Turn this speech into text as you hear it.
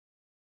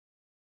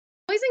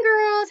Boys and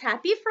girls,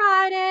 happy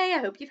Friday. I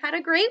hope you've had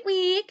a great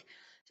week.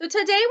 So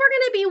today we're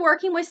going to be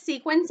working with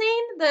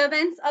sequencing the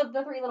events of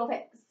the Three Little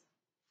Pigs.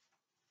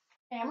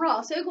 And we're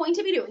also going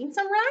to be doing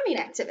some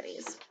rhyming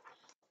activities.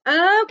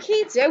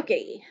 Okie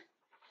dokie.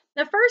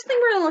 The first thing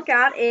we're going to look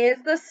at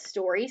is the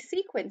story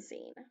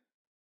sequencing.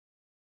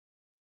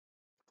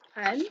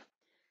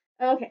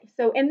 Okay,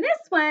 so in this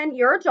one,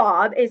 your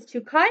job is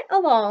to cut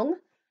along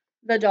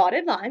the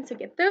dotted line. So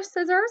get those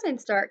scissors and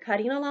start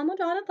cutting along the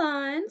dotted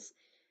lines.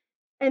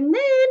 And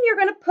then you're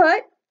going to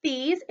put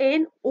these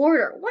in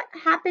order. What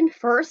happened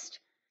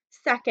first,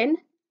 second,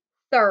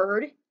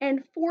 third,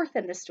 and fourth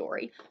in the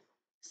story?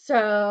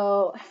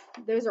 So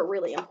those are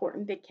really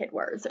important big kid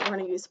words that we're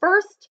going to use: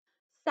 first,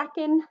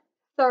 second,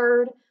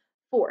 third,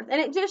 fourth. And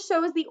it just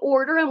shows the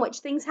order in which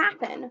things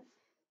happen.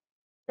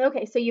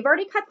 Okay, so you've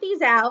already cut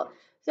these out.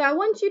 So I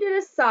want you to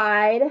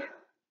decide,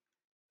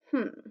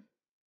 in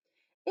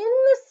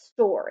the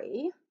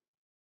story,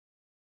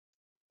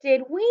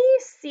 did we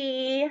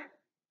see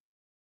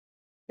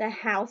the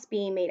house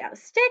being made out of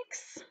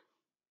sticks,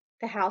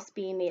 the house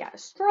being made out of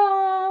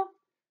straw?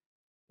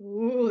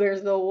 Ooh,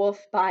 there's the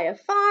wolf by a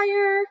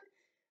fire,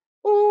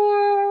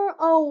 or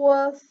a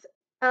wolf,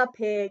 a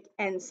pig,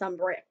 and some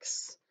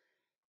bricks.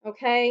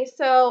 Okay,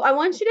 so I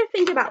want you to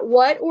think about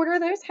what order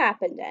those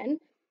happened in,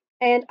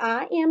 and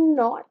I am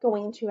not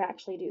going to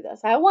actually do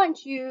this. I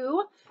want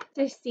you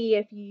to see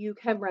if you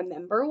can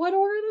remember what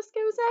order this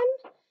goes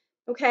in.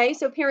 Okay,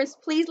 so parents,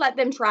 please let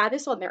them try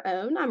this on their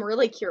own. I'm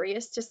really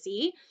curious to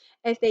see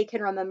if they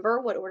can remember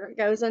what order it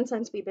goes in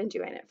since we've been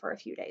doing it for a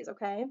few days,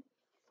 okay?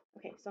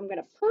 Okay, so I'm going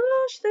to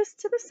push this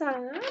to the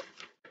side,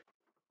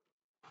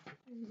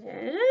 and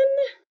then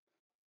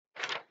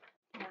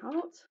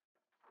out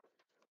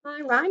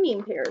my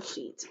rhyming pair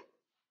sheet.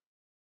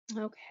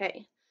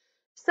 Okay,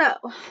 so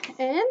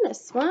in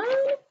this one,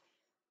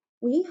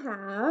 we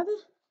have,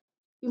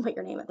 you can put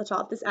your name at the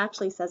top. This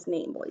actually says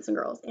name, boys and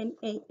girls,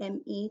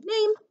 N-A-M-E,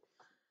 name.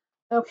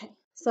 Okay,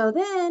 so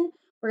then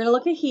we're going to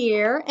look at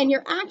here, and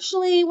you're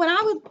actually, what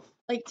I would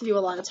like to do a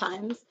lot of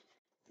times,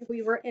 if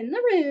we were in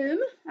the room,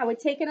 I would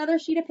take another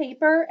sheet of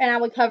paper and I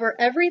would cover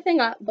everything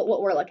up but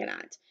what we're looking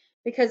at.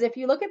 Because if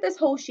you look at this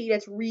whole sheet,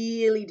 it's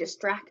really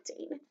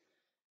distracting.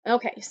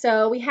 Okay,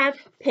 so we have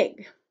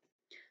pig.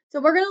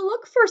 So we're going to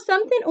look for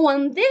something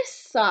on this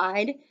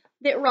side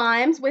that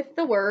rhymes with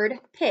the word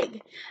pig.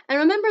 And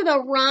remember,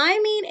 the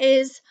rhyming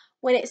is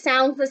when it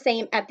sounds the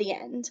same at the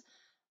end.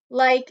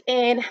 Like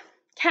in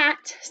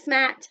cat,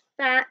 smat,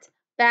 fat,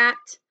 bat,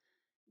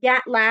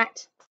 gat,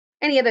 lat,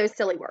 any of those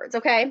silly words,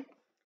 okay?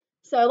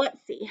 So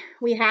let's see.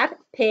 We have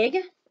pig,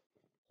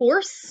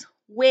 horse,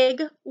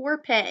 wig, or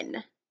pen.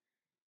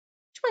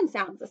 Which one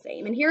sounds the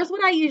same? And here's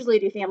what I usually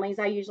do, families.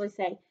 I usually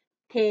say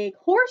pig,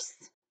 horse.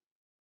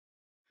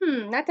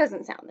 That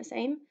doesn't sound the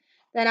same.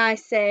 Then I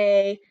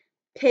say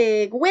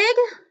pig, wig.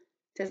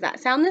 Does that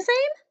sound the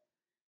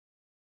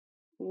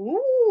same?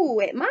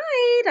 Ooh, it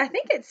might. I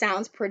think it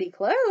sounds pretty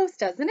close,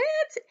 doesn't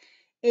it?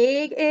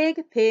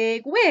 Egg,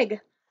 pig, wig.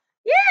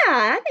 Yeah,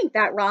 I think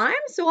that rhymes.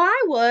 So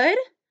I would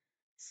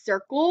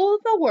circle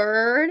the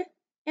word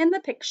and the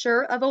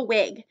picture of a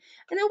wig.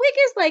 And a wig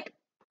is like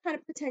kind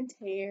of pretend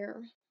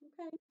hair.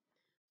 Okay.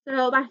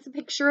 So that's a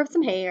picture of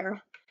some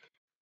hair.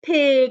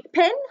 Pig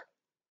pen.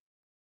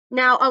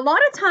 Now, a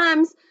lot of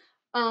times,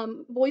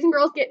 boys and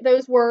girls get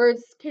those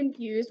words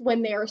confused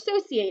when they're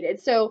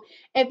associated. So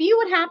if you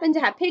would happen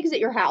to have pigs at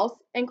your house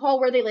and call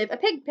where they live a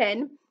pig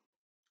pen,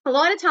 a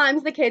lot of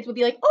times the kids would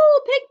be like,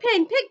 oh,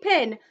 pig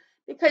pen,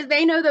 because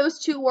they know those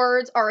two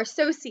words are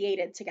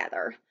associated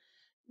together.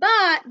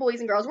 But, boys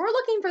and girls, we're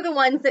looking for the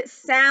ones that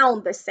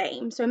sound the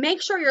same. So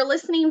make sure you're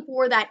listening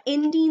for that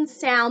ending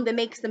sound that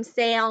makes them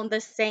sound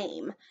the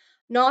same,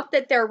 not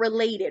that they're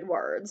related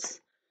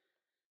words.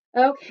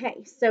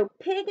 Okay, so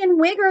pig and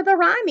wig are the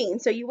rhyming.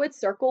 So you would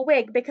circle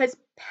wig because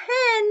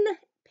pen,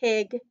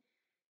 pig,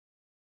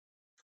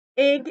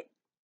 ig,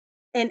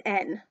 and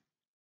n,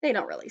 they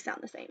don't really sound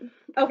the same.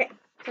 Okay,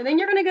 so then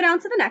you're going to go down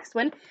to the next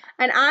one.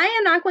 And I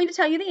am not going to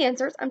tell you the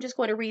answers. I'm just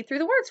going to read through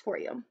the words for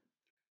you.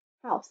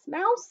 House,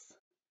 mouse,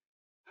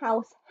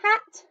 house,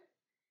 hat,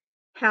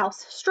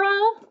 house,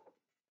 straw.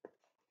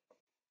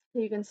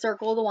 You can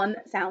circle the one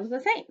that sounds the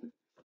same.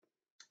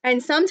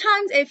 And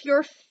sometimes if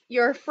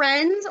your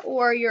friends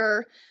or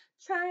your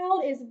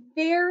child is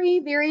very,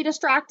 very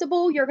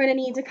distractible, you're going to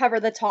need to cover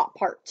the top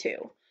part too.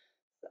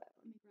 So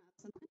let me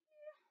grab something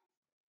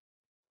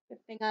here.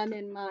 Good thing I'm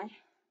in my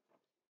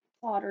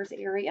daughter's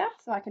area,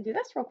 so I can do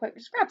this real quick.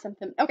 Just grab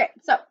something. Okay,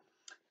 so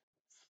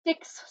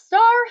sticks,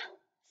 star,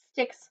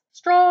 sticks,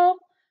 straw,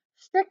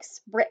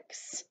 sticks,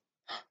 bricks.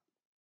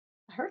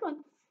 I heard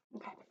one.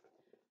 Okay.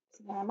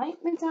 So then I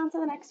might move down to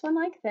the next one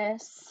like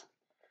this.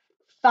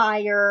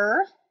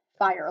 Fire,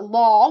 fire,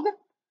 log.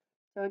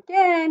 So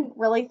again,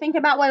 really think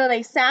about whether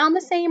they sound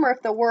the same or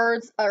if the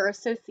words are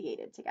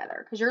associated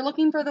together, because you're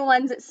looking for the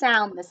ones that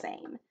sound the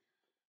same.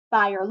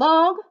 Fire,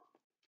 log,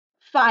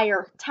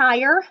 fire,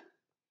 tire,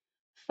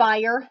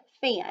 fire,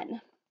 fan.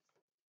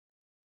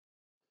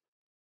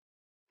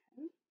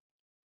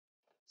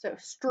 So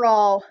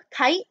straw,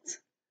 kite,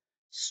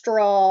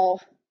 straw,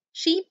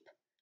 sheep,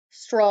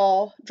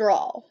 straw,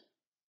 draw.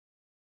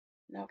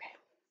 Okay,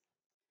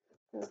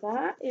 so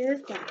that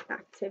is that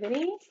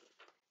activity.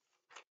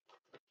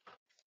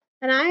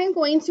 And I am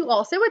going to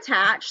also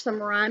attach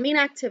some rhyming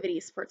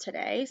activities for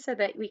today so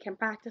that we can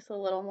practice a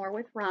little more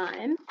with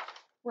rhyme.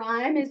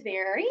 Rhyme is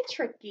very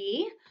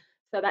tricky,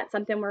 so that's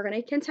something we're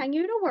going to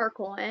continue to work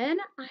on.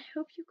 I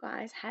hope you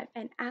guys have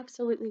an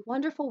absolutely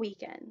wonderful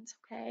weekend,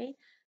 okay?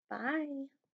 Bye.